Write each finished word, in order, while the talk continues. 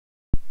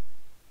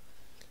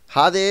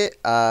Hi there,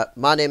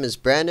 my name is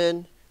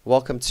Brandon.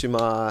 Welcome to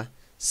my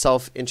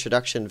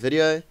self-introduction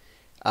video.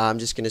 I'm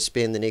just going to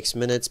spend the next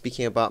minute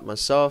speaking about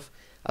myself.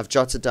 I've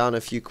jotted down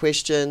a few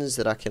questions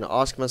that I can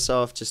ask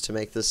myself just to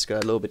make this go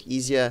a little bit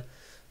easier.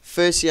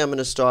 Firstly, I'm going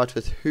to start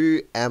with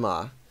who am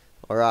I?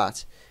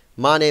 Alright,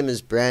 my name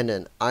is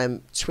Brandon.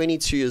 I'm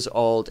 22 years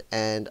old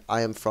and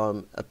I am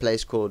from a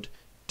place called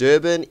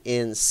Durban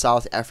in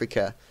South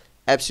Africa.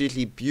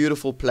 Absolutely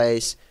beautiful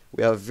place.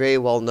 We are very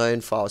well known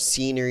for our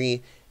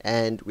scenery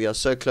and we are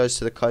so close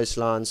to the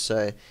coastline,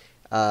 so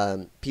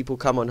people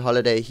come on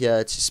holiday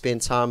here to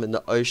spend time in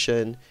the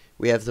ocean.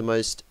 We have the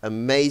most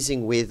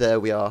amazing weather.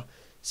 We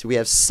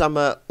have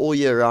summer all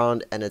year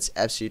round and it's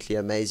absolutely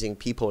amazing.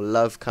 People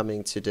love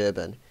coming to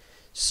Durban.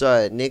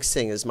 So next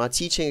thing is my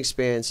teaching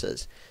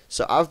experiences.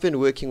 So I've been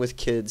working with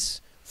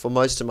kids for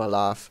most of my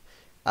life.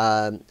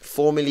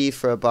 Formally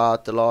for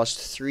about the last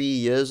 3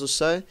 years or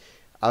so.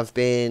 I've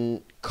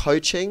been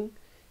coaching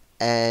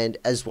and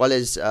as well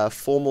as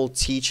formal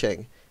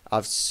teaching.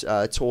 I've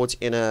taught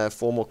in a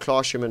formal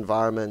classroom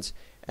environment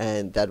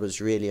and that was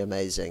really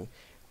amazing.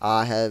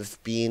 I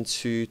have been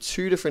to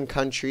 2 different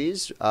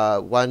countries.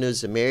 One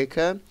is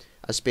America.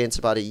 I spent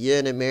about a year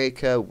in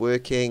America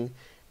working,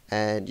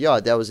 and yeah,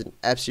 that was an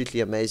absolutely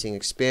amazing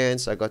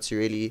experience. I got to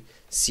really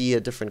see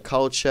a different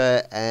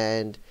culture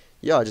and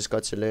yeah, I just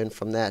got to learn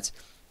from that.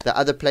 The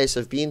other place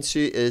I've been to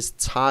is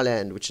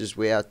Thailand, which is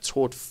where I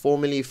taught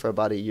formally for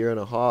about a year and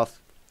a half.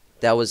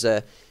 That was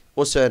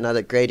also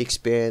another great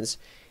experience.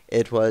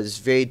 It was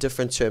very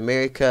different to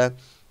America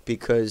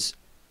because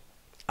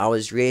I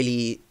was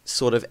really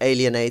sort of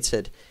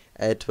alienated.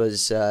 It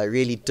was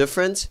really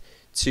different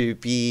to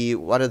be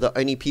one of the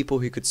only people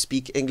who could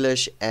speak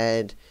English,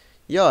 and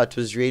yeah, it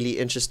was really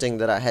interesting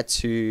that I had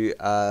to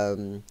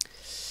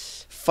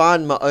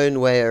find my own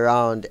way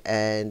around,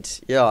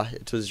 and yeah,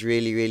 it was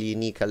really, really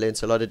unique. I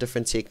learned a lot of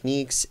different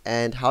techniques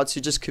and how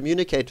to just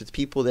communicate with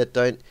people that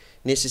don't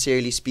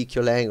necessarily speak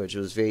your language. It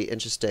was very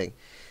interesting.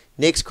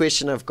 Next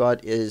question I've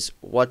got is,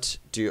 what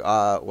do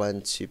I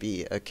want to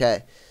be?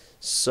 Okay,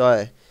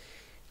 so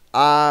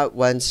I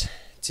want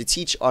to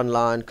teach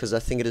online because I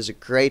think it is a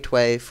great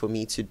way for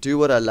me to do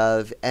what I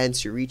love and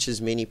to reach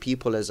as many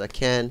people as I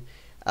can.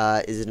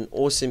 Is an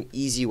awesome,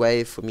 easy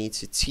way for me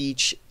to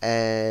teach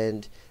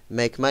and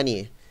make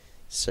money.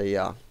 So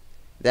yeah,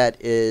 that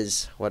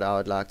is what I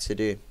would like to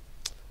do.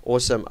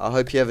 Awesome. I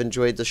hope you have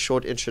enjoyed the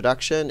short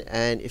introduction,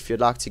 and if you'd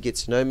like to get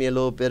to know me a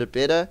little bit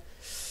better,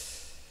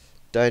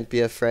 don't be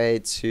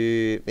afraid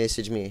to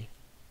message me.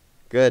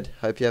 Good.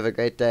 Hope you have a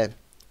great day.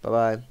 Bye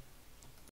bye.